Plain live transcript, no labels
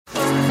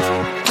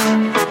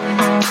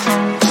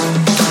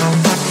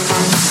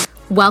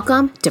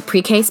Welcome to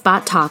Pre-K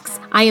Spot Talks.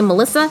 I am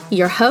Melissa,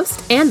 your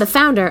host and the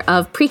founder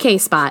of Pre-K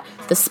Spot,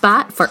 the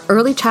spot for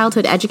early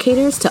childhood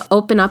educators to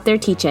open up their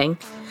teaching.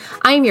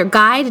 I am your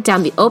guide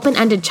down the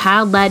open-ended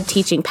child-led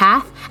teaching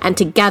path, and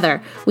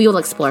together we will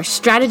explore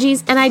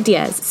strategies and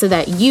ideas so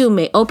that you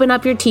may open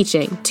up your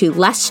teaching to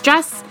less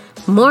stress,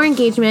 more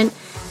engagement,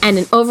 and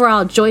an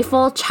overall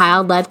joyful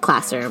child-led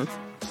classroom.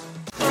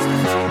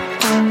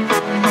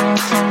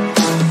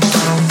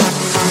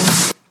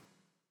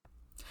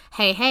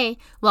 Hey,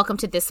 welcome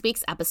to this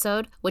week's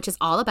episode, which is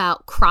all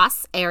about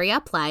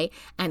cross-area play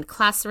and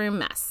classroom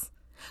mess.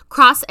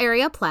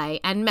 Cross-area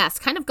play and mess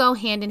kind of go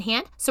hand in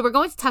hand, so we're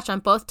going to touch on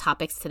both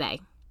topics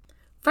today.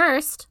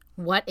 First,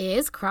 what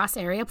is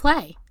cross-area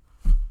play?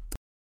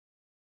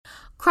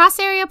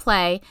 Cross-area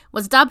play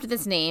was dubbed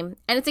this name,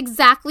 and it's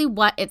exactly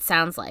what it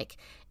sounds like.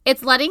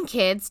 It's letting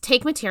kids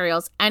take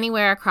materials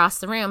anywhere across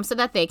the room so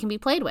that they can be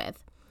played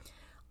with.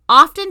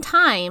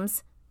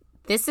 Oftentimes,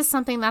 this is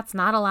something that's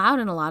not allowed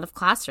in a lot of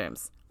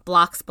classrooms.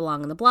 Blocks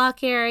belong in the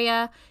block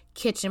area,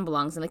 kitchen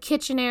belongs in the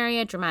kitchen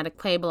area, dramatic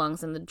play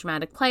belongs in the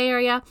dramatic play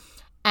area,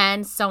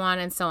 and so on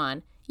and so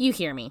on. You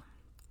hear me.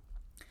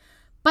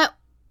 But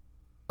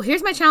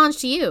here's my challenge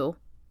to you.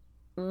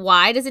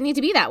 Why does it need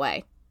to be that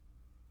way?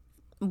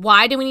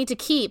 Why do we need to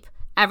keep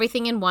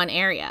everything in one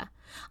area?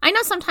 I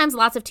know sometimes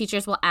lots of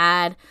teachers will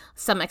add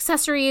some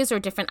accessories or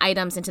different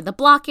items into the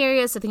block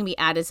areas so they can be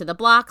added to the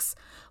blocks.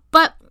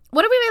 But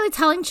what are we really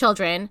telling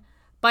children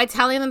by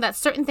telling them that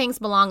certain things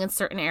belong in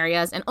certain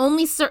areas and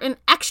only certain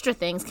extra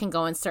things can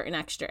go in certain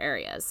extra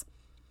areas?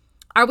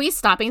 Are we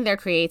stopping their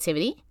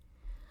creativity?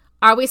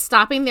 Are we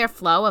stopping their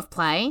flow of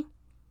play?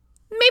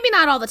 Maybe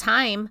not all the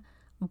time,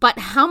 but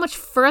how much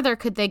further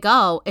could they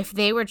go if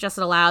they were just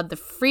allowed the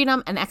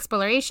freedom and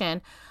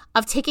exploration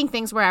of taking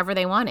things wherever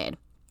they wanted?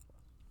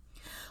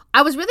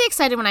 I was really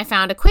excited when I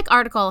found a quick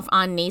article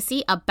on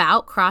NAEYC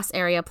about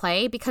cross-area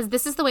play because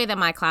this is the way that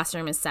my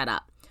classroom is set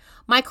up.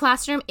 My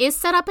classroom is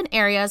set up in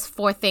areas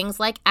for things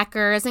like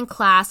ECHRs and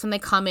class when they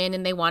come in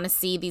and they want to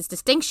see these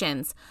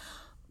distinctions.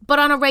 But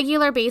on a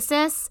regular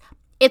basis,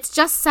 it's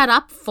just set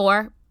up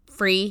for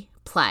free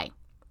play.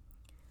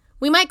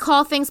 We might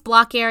call things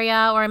block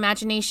area or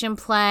imagination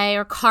play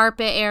or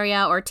carpet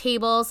area or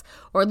tables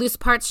or loose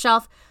parts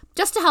shelf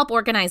just to help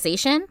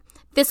organization.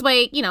 This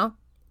way,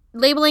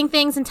 labeling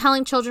things and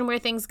telling children where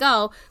things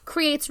go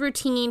creates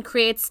routine,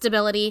 creates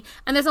stability,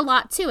 and there's a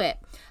lot to it.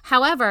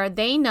 However,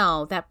 they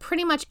know that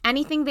pretty much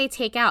anything they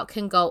take out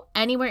can go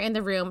anywhere in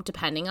the room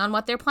depending on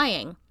what they're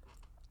playing.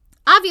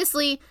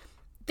 Obviously,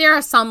 there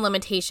are some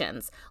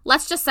limitations.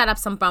 Let's just set up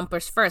some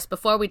bumpers first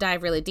before we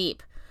dive really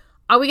deep.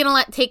 Are we going to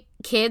let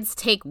kids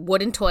take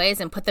wooden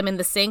toys and put them in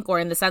the sink or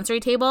in the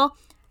sensory table?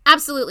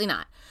 Absolutely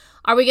not.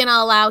 Are we going to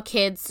allow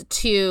kids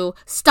to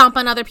stomp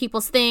on other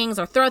people's things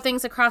or throw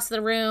things across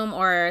the room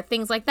or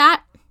things like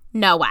that?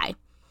 No way.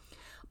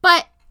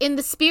 But in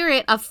the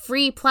spirit of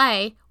free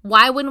play,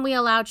 why wouldn't we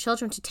allow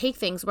children to take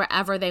things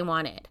wherever they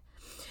wanted?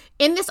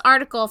 In this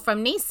article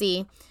from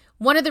NAEYC,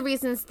 one of the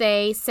reasons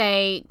they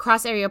say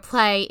cross-area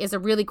play is a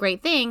really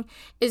great thing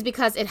is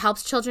because it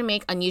helps children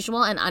make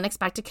unusual and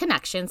unexpected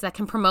connections that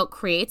can promote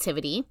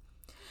creativity.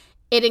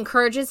 It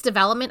encourages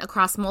development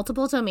across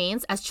multiple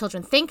domains as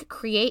children think,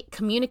 create,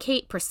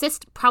 communicate,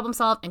 persist, problem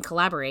solve, and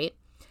collaborate.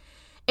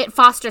 It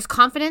fosters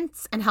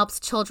confidence and helps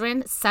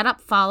children set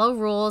up, follow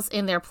rules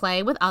in their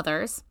play with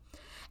others.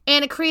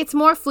 And it creates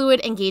more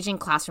fluid, engaging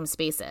classroom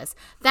spaces.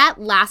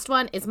 That last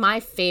one is my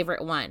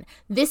favorite one.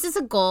 This is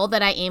a goal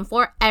that I aim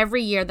for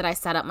every year that I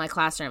set up my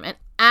classroom. And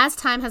as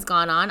time has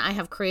gone on, I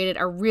have created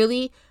a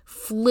really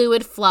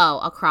fluid flow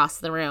across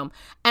the room.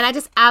 And I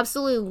just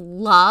absolutely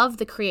love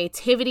the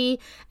creativity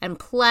and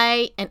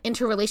play and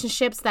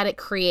interrelationships that it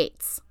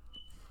creates.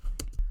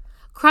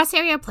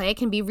 Cross-area play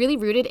can be really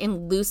rooted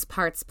in loose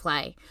parts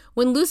play.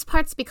 When loose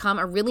parts become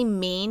a really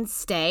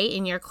mainstay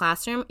in your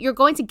classroom, you're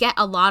going to get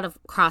a lot of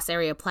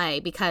cross-area play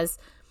because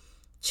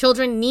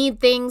children need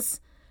things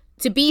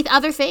to be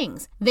other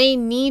things. They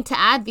need to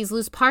add these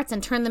loose parts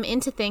and turn them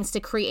into things to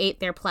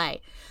create their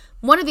play.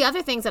 One of the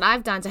other things that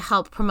I've done to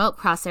help promote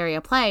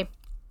cross-area play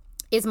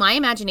is my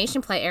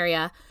imagination play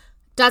area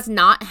does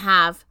not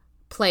have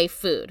play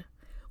food.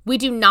 We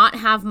do not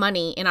have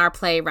money in our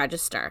play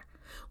register.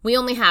 We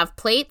only have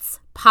plates,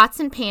 pots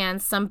and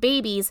pans, some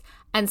babies,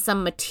 and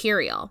some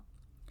material.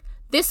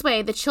 This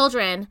way, the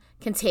children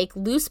can take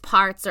loose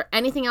parts or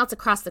anything else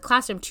across the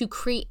classroom to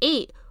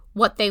create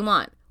what they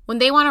want. When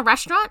they want a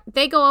restaurant,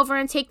 they go over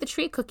and take the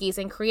treat cookies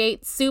and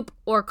create soup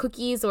or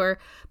cookies or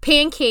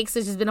pancakes,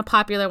 which has been a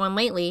popular one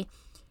lately,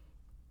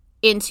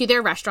 into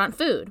their restaurant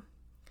food.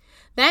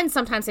 Then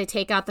sometimes they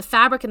take out the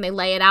fabric and they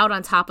lay it out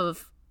on top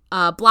of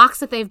blocks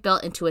that they've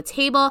built into a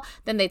table.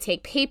 Then they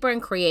take paper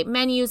and create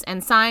menus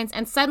and signs.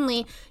 And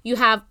suddenly you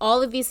have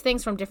all of these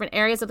things from different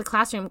areas of the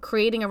classroom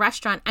creating a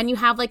restaurant. And you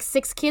have like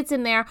 6 kids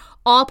in there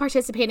all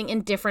participating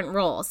in different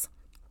roles.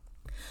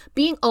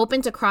 Being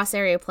open to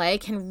cross-area play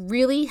can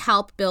really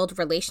help build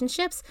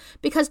relationships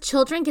because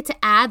children get to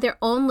add their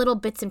own little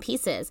bits and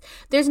pieces.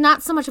 There's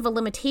not so much of a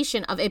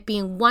limitation of it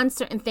being one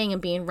certain thing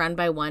and being run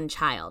by one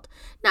child.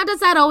 Now, does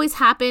that always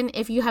happen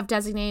if you have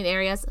designated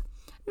areas?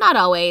 Not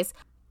always,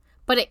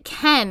 but it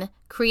can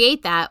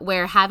create that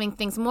where having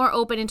things more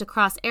open into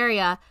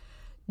cross-area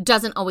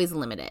doesn't always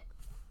limit it.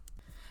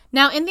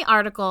 Now, in the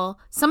article,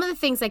 some of the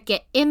things that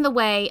get in the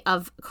way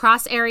of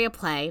cross-area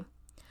play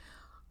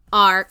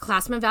are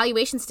classroom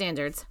evaluation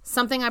standards,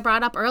 something I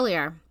brought up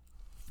earlier.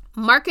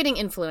 Marketing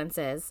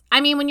influences.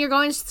 I mean, when you're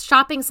going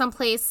shopping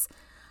someplace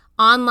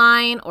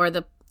online or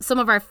some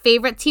of our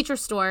favorite teacher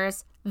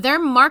stores, they're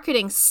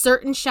marketing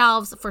certain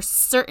shelves for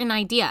certain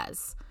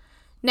ideas.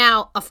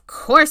 Now, of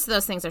course,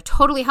 those things are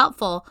totally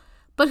helpful,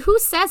 but who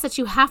says that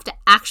you have to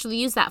actually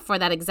use that for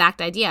that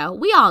exact idea?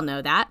 We all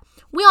know that.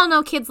 We all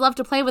know kids love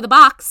to play with a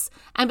box,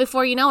 and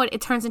before you know it, it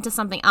turns into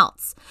something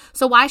else.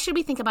 So why should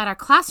we think about our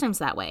classrooms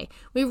that way?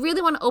 We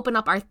really want to open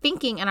up our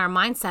thinking and our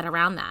mindset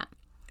around that.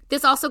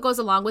 This also goes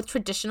along with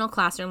traditional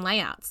classroom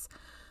layouts.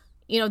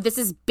 This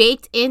is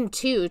baked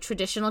into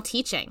traditional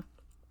teaching.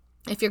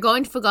 If you're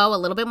going to go a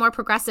little bit more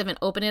progressive and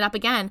open it up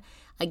again,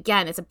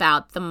 it's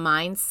about the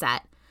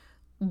mindset.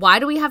 Why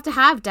do we have to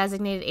have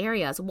designated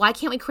areas? Why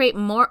can't we create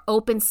more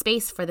open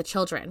space for the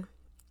children?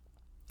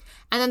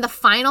 And then the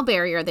final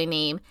barrier they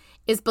name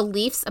is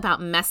beliefs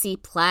about messy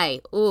play.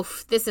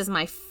 Oof, this is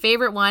my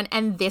favorite one,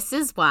 and this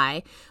is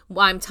why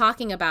I'm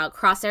talking about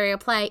cross-area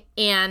play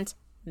and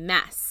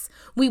mess.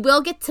 We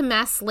will get to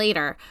mess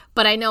later,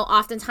 but I know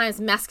oftentimes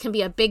mess can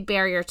be a big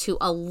barrier to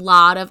a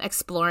lot of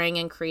exploring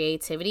and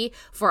creativity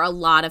for a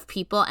lot of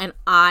people, and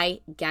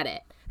I get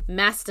it.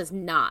 Mess does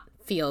not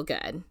feel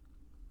good.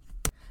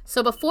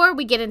 So before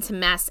we get into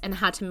mess and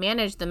how to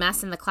manage the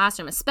mess in the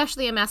classroom,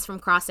 especially a mess from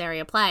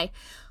cross-area play,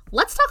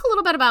 let's talk a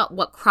little bit about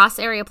what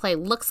cross-area play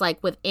looks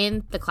like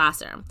within the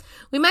classroom.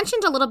 We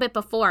mentioned a little bit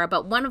before,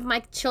 but one of my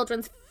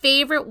children's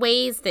favorite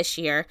ways this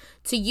year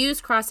to use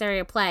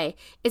cross-area play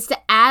is to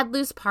add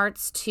loose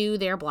parts to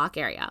their block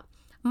area.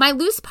 My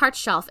loose parts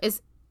shelf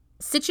is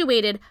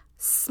situated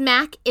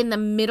smack in the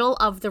middle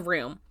of the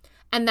room,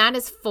 and that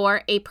is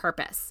for a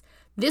purpose.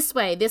 This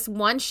way, this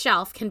one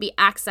shelf can be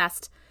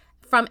accessed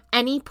from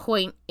any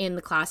point in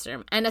the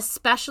classroom, and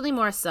especially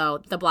more so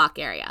the block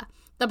area.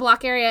 The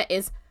block area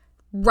is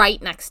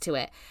right next to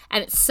it,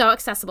 and it's so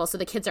accessible, so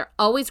the kids are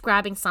always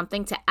grabbing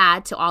something to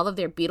add to all of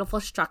their beautiful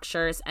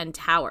structures and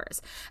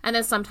towers. And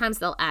then sometimes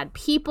they'll add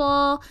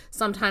people,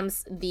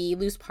 sometimes the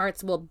loose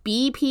parts will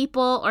be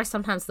people, or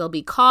sometimes they'll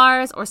be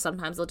cars, or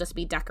sometimes they'll just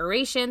be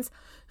decorations.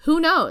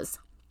 Who knows?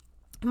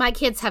 My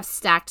kids have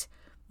stacked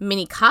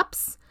mini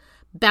cups,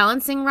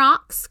 balancing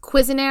rocks,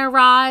 Cuisinart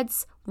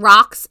rods,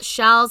 rocks,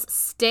 shells,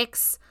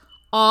 sticks,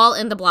 all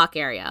in the block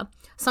area.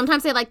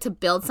 Sometimes they like to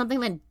build something,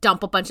 then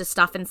dump a bunch of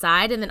stuff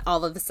inside, and then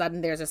all of a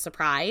sudden there's a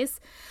surprise.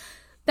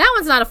 That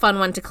one's not a fun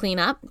one to clean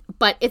up,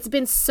 but it's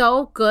been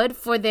so good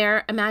for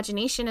their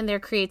imagination and their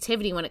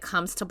creativity when it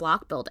comes to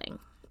block building.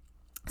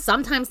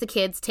 Sometimes the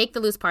kids take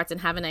the loose parts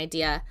and have an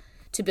idea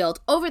to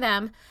build over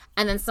them,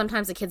 and then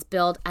sometimes the kids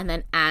build and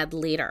then add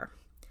later.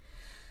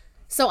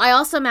 So I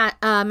also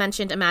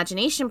mentioned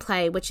imagination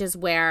play, which is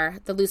where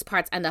the loose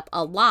parts end up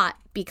a lot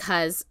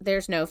because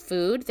there's no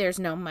food, there's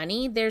no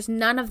money, there's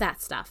none of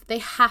that stuff. They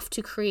have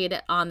to create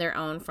it on their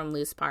own from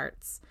loose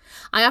parts.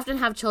 I often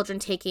have children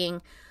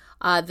taking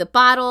the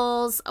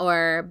bottles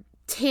or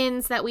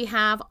tins that we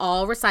have,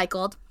 all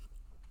recycled,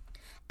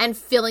 and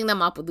filling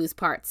them up with loose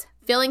parts.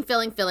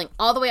 Filling,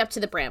 all the way up to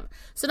the brim.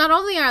 So not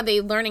only are they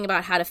learning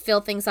about how to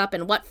fill things up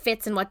and what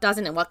fits and what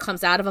doesn't and what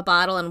comes out of a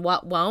bottle and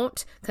what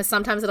won't, because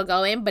sometimes it'll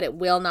go in, but it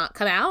will not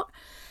come out.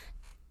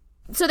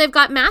 So they've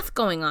got math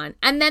going on.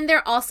 And then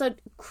they're also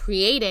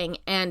creating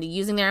and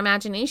using their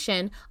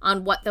imagination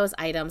on what those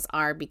items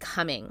are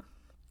becoming.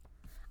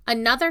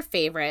 Another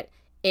favorite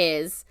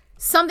is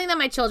something that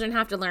my children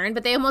have to learn,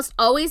 but they almost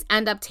always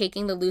end up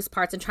taking the loose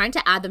parts and trying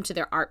to add them to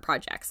their art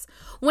projects.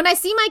 When I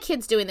see my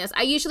kids doing this,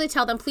 I usually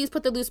tell them, please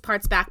put the loose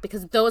parts back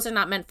because those are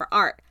not meant for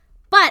art.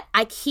 But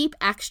I keep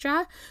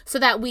extra so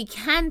that we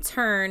can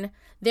turn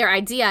their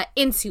idea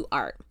into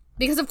art.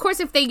 Because of course,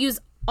 if they use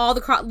all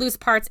the loose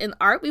parts in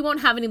art, we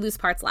won't have any loose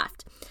parts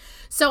left.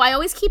 So I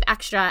always keep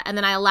extra, and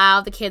then I allow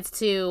the kids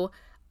to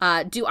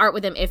do art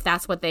with them if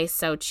that's what they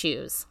so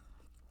choose.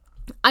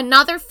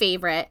 Another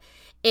favorite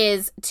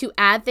is to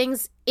add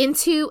things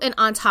into and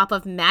on top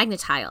of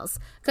magnetiles,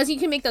 because you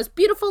can make those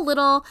beautiful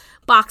little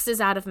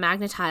boxes out of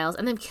magnetiles,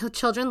 and then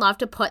children love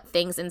to put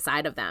things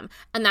inside of them,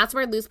 and that's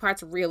where loose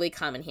parts really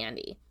come in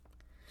handy.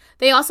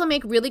 They also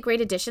make really great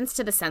additions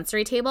to the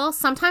sensory table.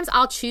 Sometimes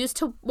I'll choose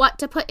what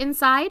to put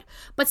inside,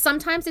 but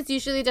sometimes it's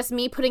usually just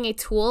me putting a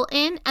tool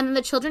in, and then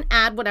the children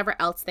add whatever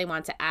else they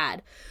want to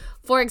add.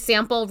 For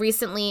example,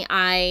 recently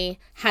I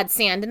had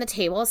sand in the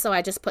table, so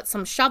I just put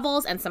some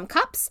shovels and some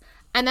cups.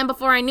 And then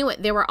before I knew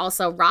it, there were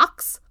also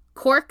rocks,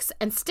 corks,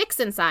 and sticks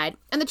inside,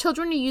 and the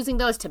children are using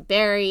those to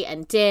bury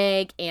and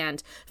dig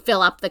and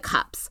fill up the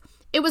cups.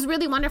 It was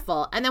really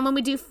wonderful. And then when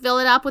we do fill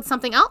it up with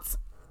something else,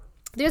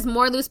 there's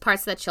more loose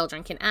parts that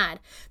children can add.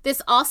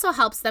 This also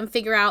helps them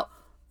figure out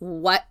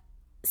what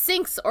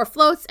sinks or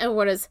floats and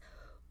what is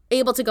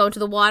able to go into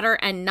the water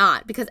and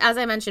not. Because as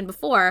I mentioned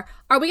before,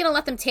 are we going to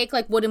let them take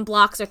like wooden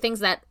blocks or things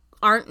that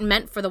aren't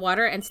meant for the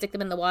water and stick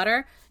them in the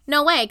water?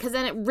 No way, because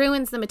then it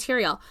ruins the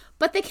material.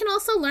 But they can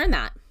also learn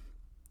that,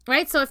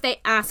 right? So if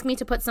they ask me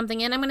to put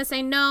something in, I'm going to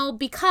say no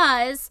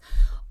because,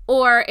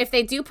 or if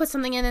they do put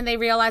something in and they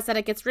realize that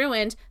it gets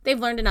ruined, they've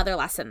learned another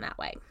lesson that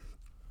way.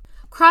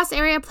 Cross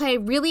area play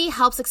really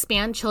helps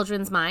expand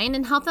children's mind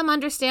and help them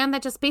understand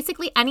that just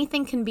basically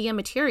anything can be a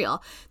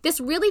material. This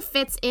really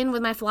fits in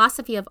with my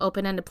philosophy of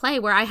open-ended play,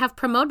 where I have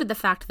promoted the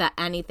fact that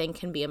anything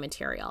can be a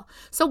material.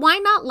 So why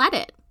not let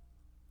it?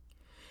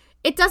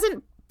 It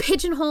doesn't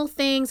pigeonhole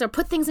things or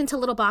put things into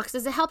little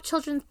boxes. It helps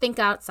children think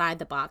outside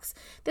the box.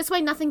 This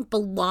way nothing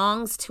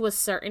belongs to a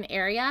certain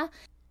area.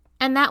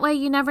 And that way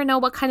you never know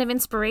what kind of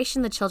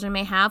inspiration the children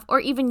may have,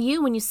 or even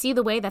you when you see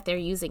the way that they're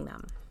using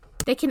them.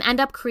 They can end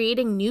up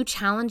creating new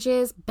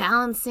challenges,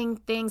 balancing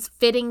things,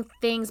 fitting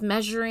things,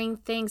 measuring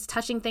things,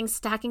 touching things,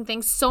 stacking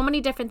things, so many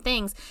different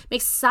things.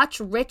 Make such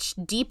rich,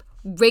 deep,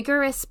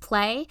 rigorous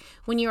play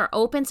when you are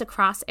open to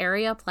cross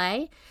area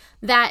play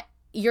that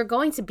you're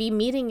going to be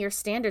meeting your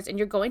standards and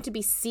you're going to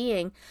be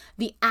seeing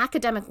the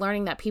academic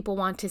learning that people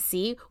want to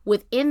see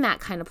within that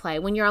kind of play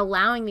when you're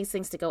allowing these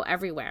things to go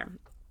everywhere.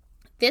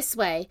 This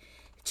way,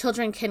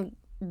 children can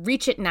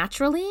reach it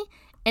naturally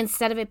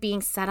instead of it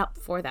being set up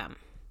for them.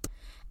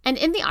 And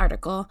in the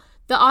article,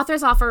 the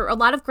authors offer a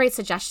lot of great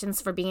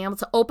suggestions for being able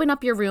to open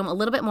up your room a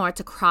little bit more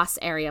to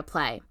cross-area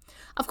play.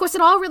 Of course,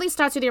 it all really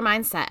starts with your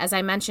mindset, as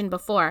I mentioned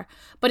before.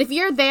 But if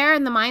you're there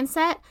in the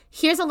mindset,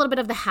 here's a little bit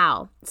of the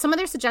how. Some of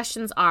their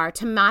suggestions are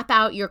to map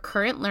out your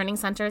current learning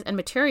centers and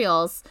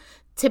materials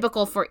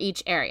typical for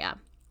each area.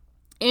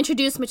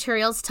 Introduce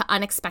materials to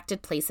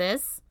unexpected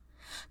places.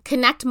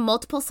 Connect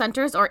multiple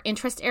centers or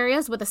interest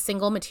areas with a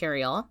single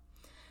material.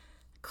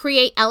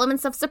 Create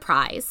elements of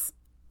surprise.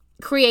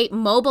 Create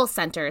mobile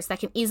centers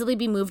that can easily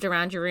be moved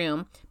around your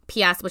room.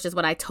 P.S., which is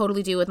what I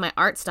totally do with my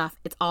art stuff.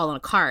 It's all on a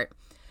cart.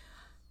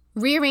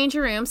 Rearrange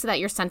your room so that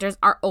your centers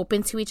are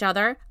open to each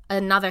other.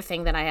 Another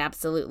thing that I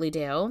absolutely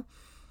do.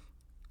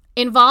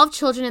 Involve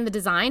children in the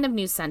design of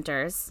new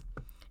centers.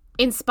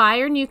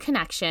 Inspire new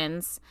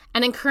connections.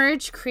 And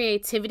encourage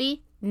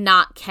creativity,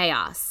 not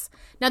chaos.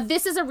 Now,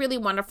 this is a really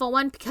wonderful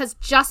one because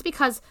just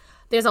because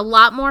there's a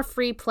lot more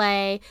free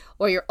play,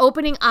 or you're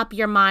opening up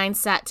your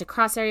mindset to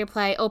cross-area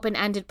play,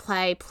 open-ended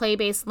play,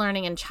 play-based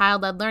learning, and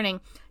child-led learning,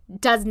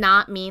 does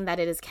not mean that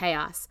it is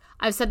chaos.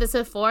 I've said this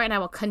before, and I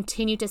will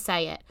continue to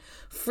say it.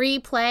 Free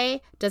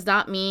play does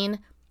not mean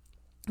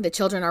the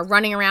children are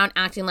running around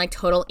acting like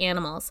total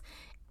animals.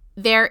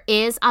 There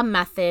is a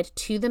method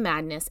to the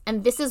madness,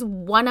 and this is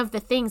one of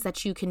the things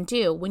that you can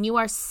do. When you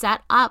are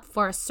set up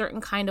for a certain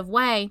kind of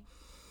way,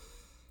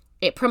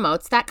 it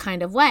promotes that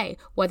kind of way,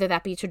 whether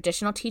that be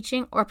traditional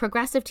teaching or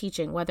progressive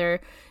teaching, whether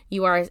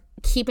you are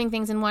keeping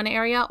things in one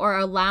area or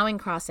allowing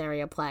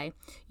cross-area play.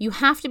 You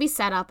have to be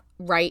set up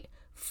right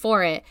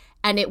for it,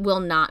 and it will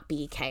not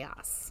be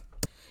chaos.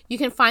 You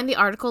can find the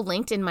article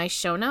linked in my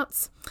show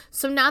notes.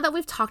 So now that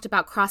we've talked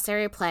about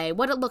cross-area play,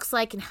 what it looks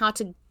like, and how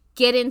to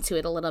get into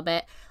it a little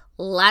bit,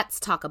 let's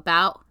talk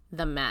about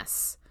the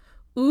mess.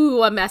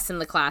 Ooh, a mess in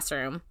the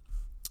classroom.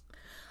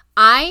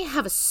 I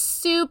have a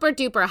super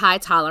duper high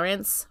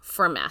tolerance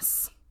for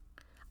mess.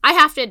 I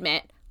have to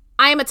admit,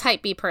 I am a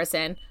type B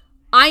person.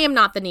 I am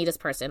not the neatest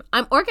person.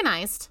 I'm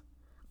organized,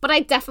 but I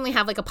definitely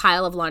have like a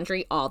pile of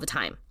laundry all the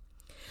time.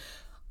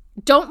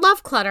 Don't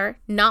love clutter,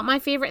 not my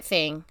favorite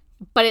thing,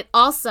 but it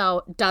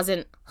also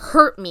doesn't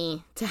hurt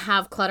me to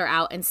have clutter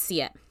out and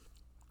see it.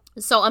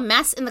 So a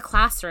mess in the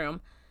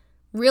classroom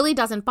really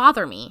doesn't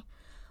bother me.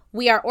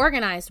 We are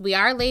organized, we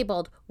are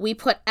labeled, we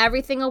put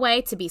everything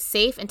away to be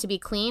safe and to be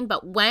clean,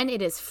 but when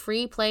it is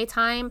free play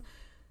time,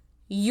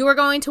 you are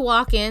going to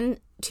walk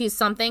into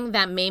something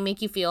that may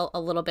make you feel a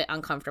little bit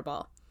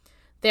uncomfortable.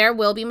 There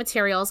will be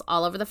materials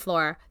all over the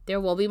floor. There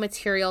will be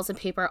materials and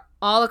paper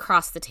all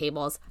across the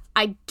tables.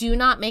 I do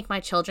not make my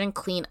children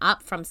clean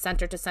up from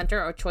center to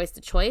center or choice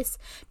to choice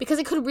because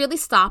it could really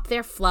stop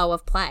their flow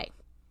of play.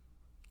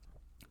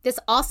 This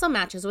also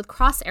matches with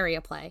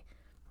cross-area play.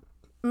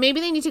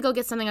 Maybe they need to go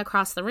get something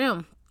across the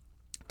room.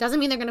 Doesn't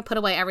mean they're going to put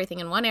away everything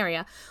in one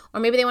area. Or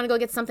maybe they want to go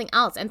get something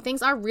else. And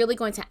things are really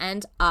going to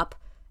end up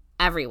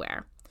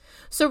everywhere.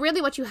 So really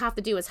what you have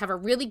to do is have a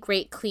really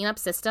great cleanup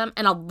system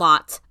and a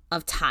lot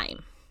of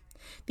time.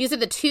 These are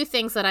the two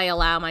things that I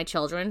allow my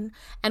children,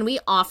 and we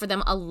offer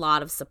them a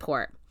lot of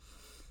support.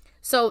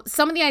 So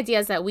some of the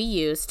ideas that we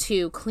use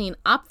to clean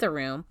up the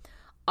room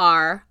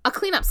are a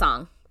cleanup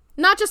song.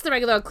 Not just the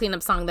regular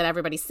cleanup song that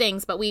everybody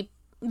sings, but we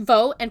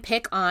vote and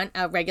pick on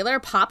a regular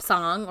pop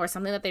song or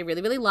something that they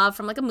really, really love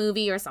from like a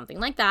movie or something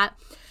like that.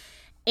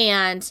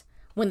 And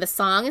when the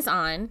song is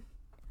on,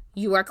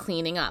 you are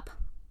cleaning up.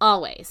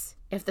 Always.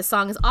 If the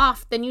song is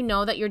off, then you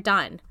know that you're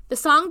done. The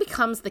song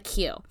becomes the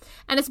cue.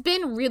 And it's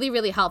been really,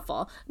 really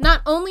helpful.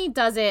 Not only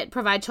does it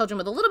provide children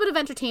with a little bit of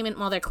entertainment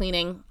while they're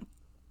cleaning,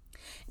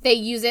 they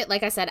use it,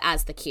 like I said,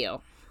 as the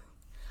cue.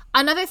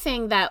 Another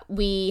thing that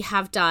we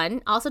have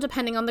done, also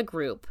depending on the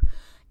group,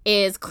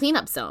 is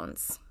cleanup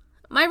zones.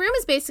 My room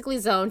is basically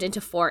zoned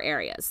into 4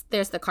 areas.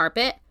 There's the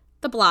carpet,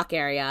 the block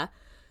area,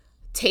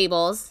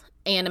 tables,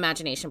 and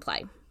imagination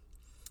play.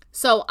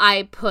 So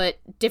I put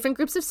different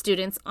groups of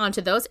students onto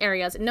those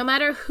areas, no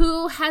matter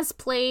who has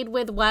played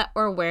with what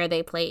or where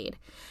they played.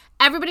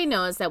 Everybody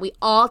knows that we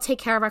all take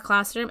care of our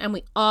classroom and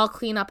we all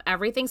clean up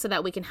everything so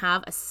that we can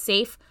have a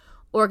safe,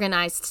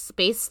 organized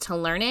space to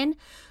learn in.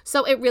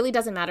 So it really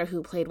doesn't matter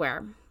who played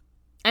where.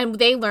 And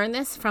they learn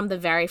this from the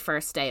very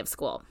first day of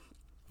school.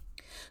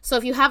 So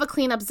if you have a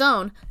cleanup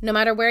zone, no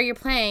matter where you're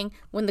playing,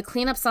 when the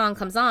cleanup song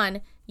comes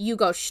on, you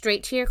go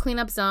straight to your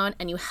cleanup zone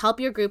and you help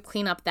your group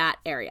clean up that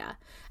area.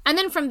 And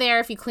then from there,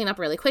 if you clean up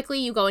really quickly,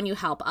 you go and you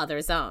help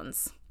other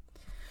zones.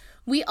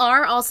 We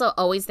are also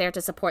always there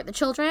to support the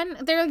children.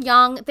 They're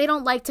young, they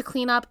don't like to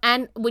clean up,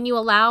 and when you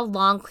allow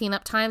long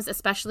cleanup times,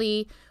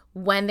 especially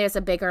when there's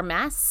a bigger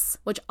mess,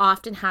 which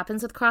often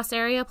happens with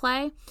cross-area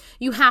play,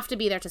 you have to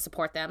be there to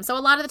support them. So a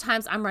lot of the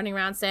times I'm running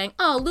around saying,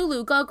 oh,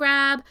 Lulu, go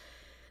grab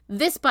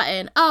this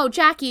button. Oh,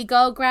 Jackie,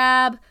 go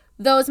grab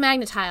those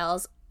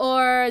magnetiles.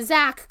 Or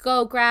Zach,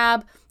 go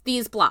grab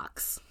these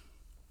blocks.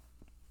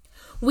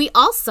 We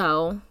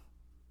also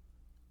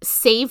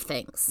save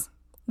things.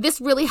 This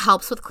really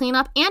helps with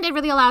cleanup, and it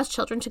really allows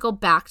children to go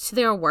back to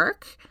their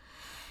work.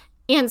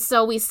 And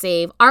so we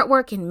save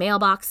artwork in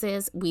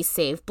mailboxes, we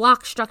save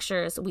block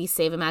structures, we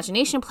save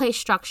imagination play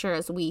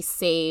structures, we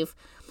save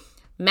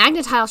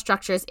magnetile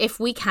structures if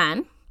we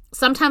can.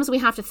 Sometimes we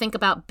have to think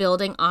about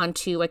building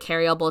onto a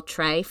carryable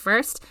tray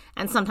first,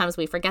 and sometimes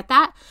we forget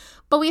that.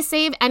 But we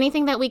save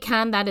anything that we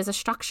can that is a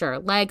structure,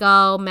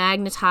 Lego,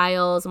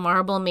 magnetiles,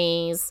 marble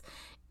maze.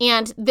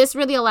 And this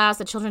really allows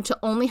the children to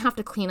only have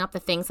to clean up the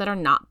things that are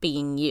not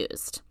being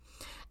used.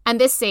 And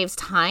this saves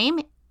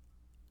time,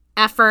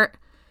 effort,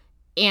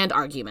 and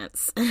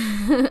arguments.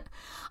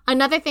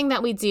 Another thing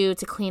that we do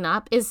to clean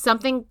up is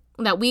something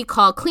that we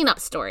call cleanup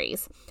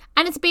stories.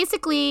 And it's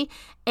basically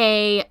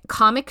a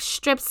comic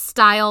strip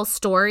style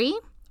story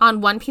on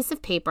one piece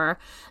of paper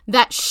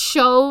that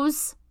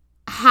shows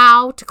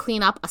how to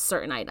clean up a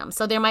certain item.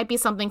 So there might be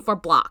something for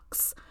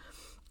blocks.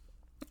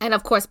 And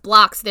of course,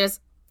 blocks,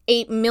 there's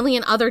 8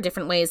 million other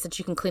different ways that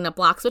you can clean up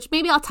blocks, which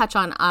maybe I'll touch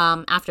on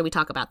after we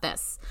talk about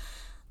this.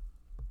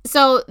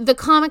 So the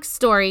comic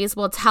stories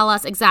will tell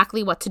us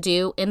exactly what to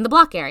do in the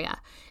block area.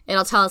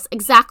 It'll tell us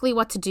exactly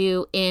what to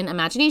do in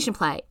imagination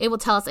play. It will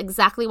tell us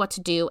exactly what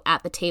to do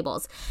at the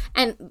tables,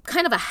 and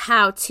kind of a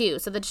how-to,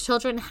 so the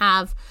children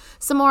have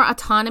some more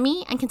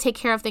autonomy and can take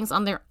care of things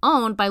on their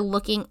own by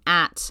looking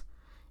at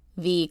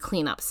the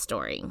cleanup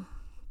story.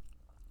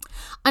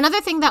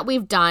 Another thing that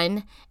we've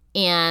done,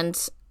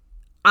 and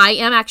I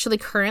am actually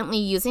currently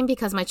using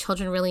because my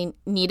children really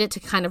need it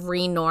to kind of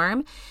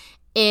re-norm,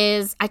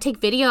 is I take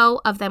video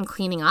of them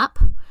cleaning up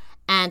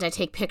and I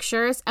take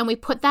pictures and we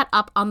put that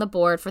up on the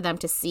board for them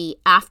to see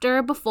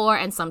after, before,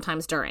 and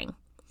sometimes during.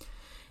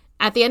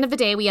 At the end of the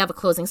day, we have a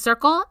closing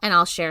circle and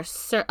I'll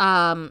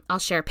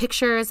share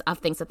pictures of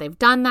things that they've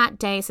done that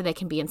day so they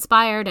can be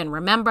inspired and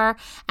remember.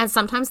 And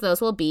sometimes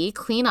those will be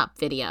cleanup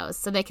videos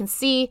so they can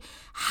see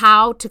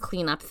how to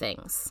clean up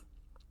things.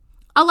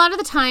 A lot of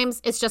the times,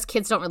 it's just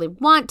kids don't really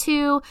want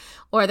to,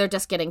 or they're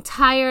just getting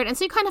tired, and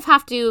so you kind of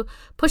have to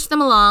push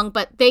them along,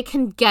 but they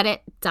can get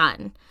it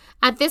done.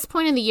 At this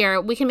point in the year,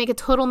 we can make a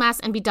total mess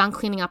and be done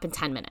cleaning up in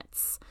 10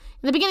 minutes.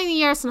 In the beginning of the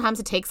year, sometimes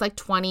it takes like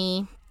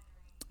 20,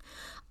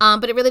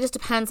 but it really just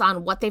depends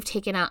on what they've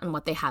taken out and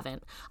what they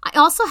haven't. I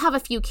also have a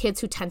few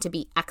kids who tend to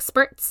be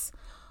experts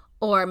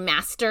or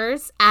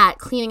masters at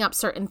cleaning up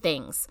certain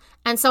things,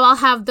 and so I'll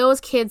have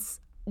those kids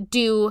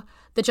do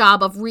the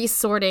job of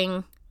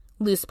resorting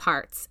loose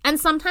parts. And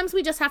sometimes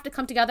we just have to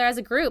come together as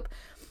a group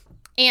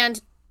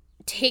and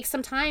take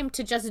some time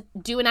to just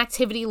do an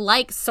activity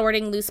like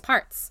sorting loose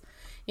parts.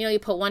 You know, you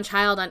put one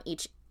child on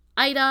each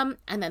item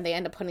and then they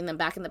end up putting them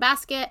back in the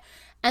basket.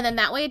 And then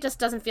that way it just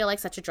doesn't feel like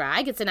such a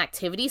drag. It's an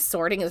activity.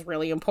 Sorting is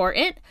really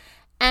important.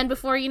 And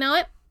before you know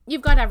it,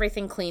 you've got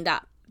everything cleaned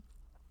up.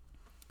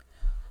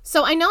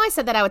 So I know I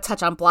said that I would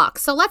touch on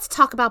blocks. So let's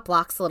talk about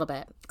blocks a little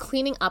bit.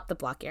 Cleaning up the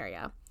block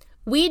area.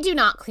 We do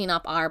not clean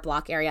up our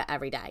block area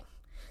every day.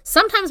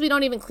 Sometimes we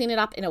don't even clean it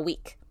up in a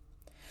week.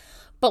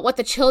 But what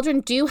the children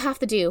do have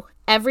to do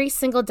every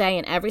single day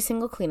and every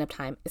single cleanup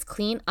time is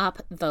clean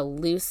up the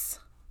loose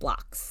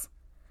blocks.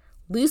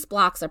 Loose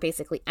blocks are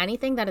basically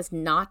anything that is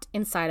not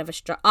inside of a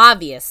structure,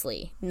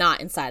 obviously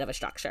not inside of a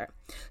structure.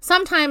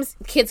 Sometimes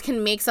kids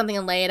can make something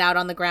and lay it out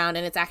on the ground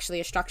and it's actually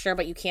a structure,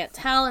 but you can't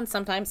tell. And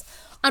sometimes,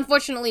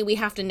 unfortunately, we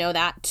have to know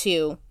that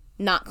to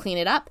not clean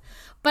it up.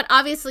 But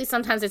obviously,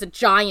 sometimes there's a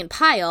giant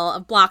pile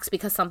of blocks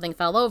because something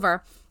fell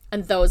over.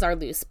 And those are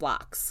loose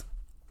blocks.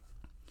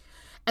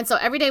 And so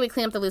every day we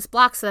clean up the loose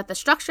blocks so that the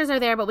structures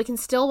are there, but we can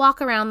still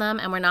walk around them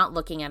and we're not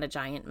looking at a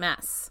giant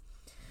mess.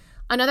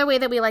 Another way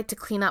that we like to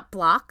clean up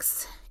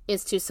blocks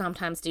is to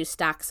sometimes do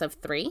stacks of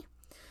 3.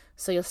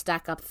 So you'll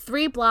stack up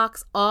 3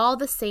 blocks, all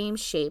the same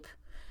shape,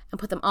 and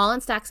put them all in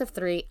stacks of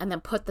 3, and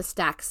then put the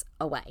stacks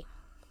away.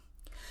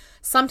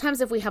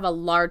 Sometimes if we have a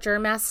larger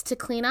mess to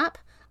clean up,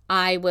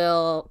 I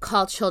will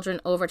call children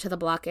over to the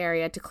block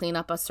area to clean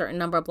up a certain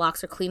number of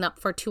blocks or clean up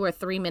for 2 or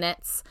 3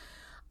 minutes,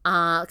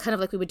 kind of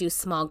like we would do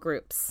small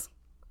groups.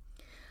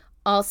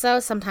 Also,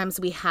 sometimes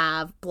we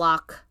have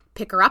block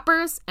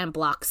picker-uppers and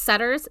block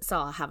setters, so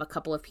I'll have a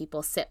couple of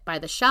people sit by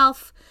the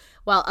shelf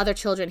while other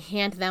children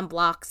hand them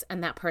blocks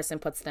and that person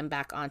puts them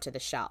back onto the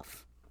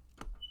shelf.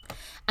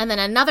 And then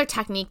another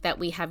technique that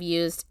we have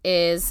used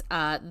is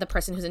the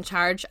person who's in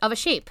charge of a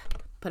shape.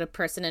 Put a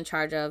person in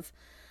charge of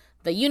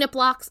the unit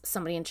blocks,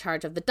 somebody in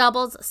charge of the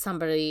doubles,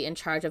 somebody in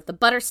charge of the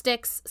butter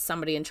sticks,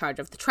 somebody in charge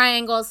of the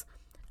triangles,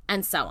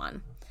 and so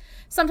on.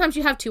 Sometimes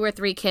you have 2 or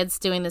 3 kids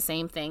doing the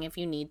same thing if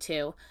you need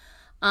to.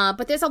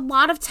 But there's a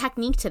lot of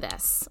technique to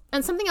this.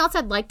 And something else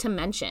I'd like to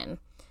mention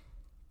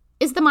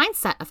is the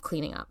mindset of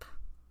cleaning up.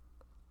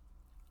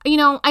 You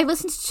know, I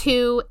listened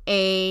to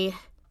a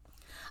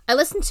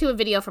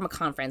video from a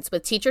conference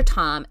with Teacher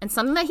Tom, and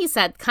something that he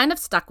said kind of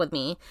stuck with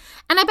me.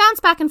 And I bounce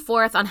back and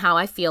forth on how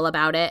I feel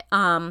about it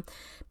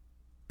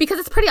because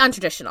it's pretty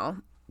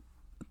untraditional.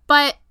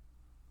 But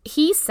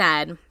he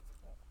said,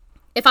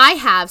 if I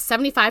have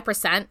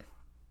 75%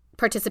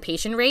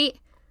 participation rate,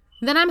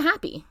 then I'm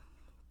happy.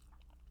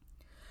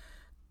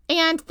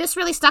 And this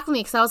really stuck with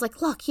me because I was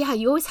like, look, yeah,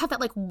 you always have that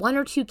like 1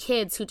 or 2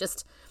 kids who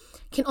just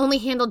can only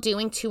handle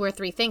doing 2 or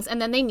 3 things, and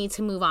then they need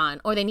to move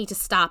on or they need to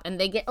stop and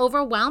they get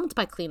overwhelmed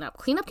by cleanup.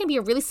 Cleanup can be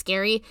a really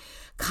scary,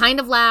 kind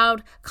of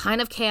loud,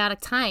 kind of chaotic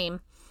time.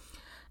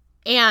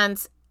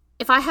 And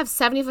if I have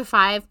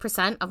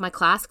 75% of my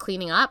class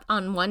cleaning up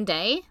on one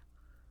day,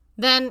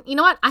 then you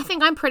know what? I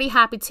think I'm pretty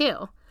happy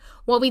too.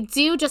 What we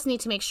do just need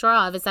to make sure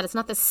of is that it's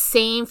not the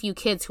same few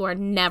kids who are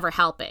never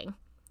helping.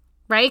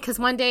 Right? Because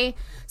one day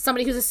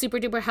somebody who's a super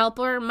duper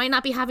helper might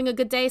not be having a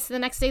good day, so the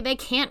next day they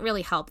can't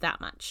really help that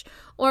much,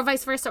 or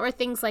vice versa, or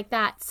things like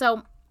that.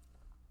 So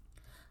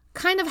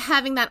kind of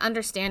having that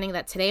understanding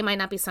that today might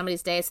not be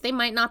somebody's day, so they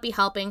might not be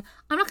helping.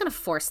 I'm not going to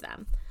force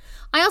them.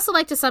 I also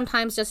like to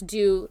sometimes just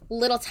do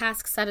little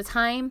tasks at a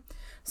time.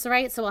 So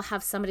we'll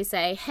have somebody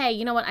say, hey,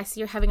 you know what? I see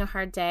you're having a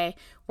hard day.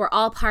 We're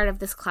all part of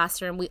this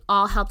classroom. We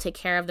all help take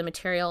care of the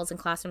materials in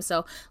classroom.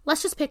 So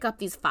let's just pick up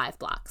these 5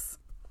 blocks.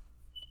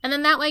 And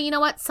then that way, you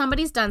know what?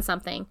 Somebody's done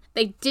something.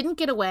 They didn't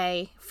get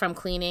away from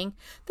cleaning.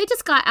 They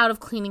just got out of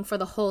cleaning for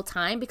the whole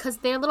time because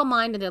their little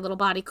mind and their little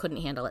body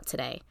couldn't handle it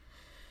today.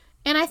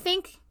 And I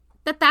think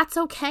that that's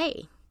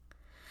okay.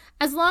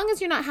 As long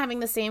as you're not having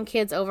the same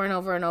kids over and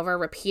over and over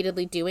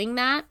repeatedly doing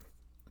that,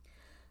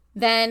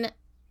 then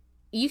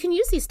you can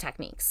use these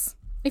techniques.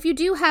 If you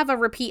do have a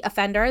repeat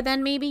offender,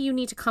 then maybe you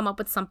need to come up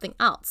with something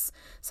else.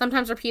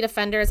 Sometimes repeat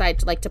offenders,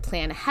 I'd like to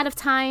plan ahead of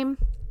time.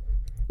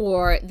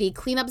 Or the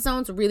cleanup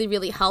zones really,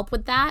 really help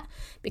with that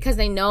because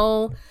they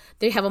know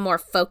they have a more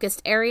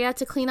focused area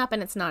to clean up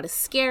and it's not as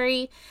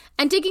scary.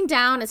 And digging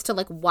down as to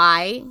like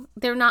why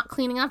they're not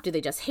cleaning up. Do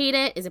they just hate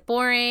it? Is it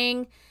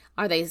boring?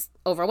 Are they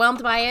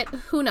overwhelmed by it?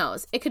 Who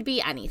knows? It could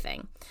be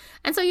anything.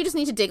 And so you just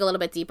need to dig a little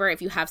bit deeper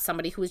if you have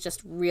somebody who is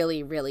just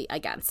really, really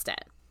against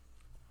it.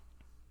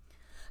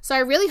 So I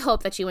really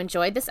hope that you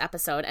enjoyed this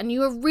episode and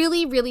you are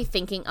really, really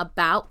thinking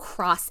about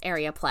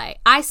cross-area play.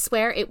 I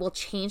swear it will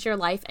change your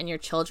life and your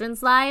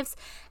children's lives,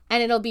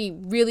 and it'll be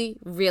really,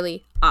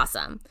 really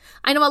awesome.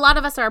 I know a lot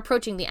of us are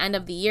approaching the end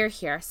of the year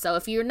here, so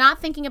if you're not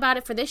thinking about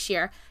it for this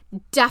year,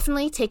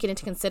 definitely take it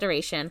into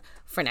consideration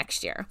for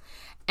next year.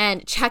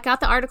 And check out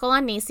the article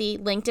on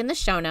NAEYC linked in the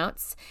show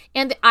notes.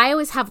 And I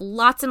always have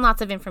lots and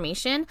lots of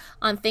information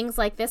on things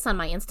like this on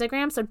my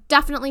Instagram, so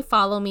definitely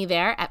follow me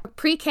there at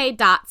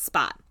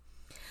prek.spot.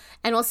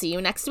 And we'll see you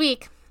next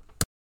week.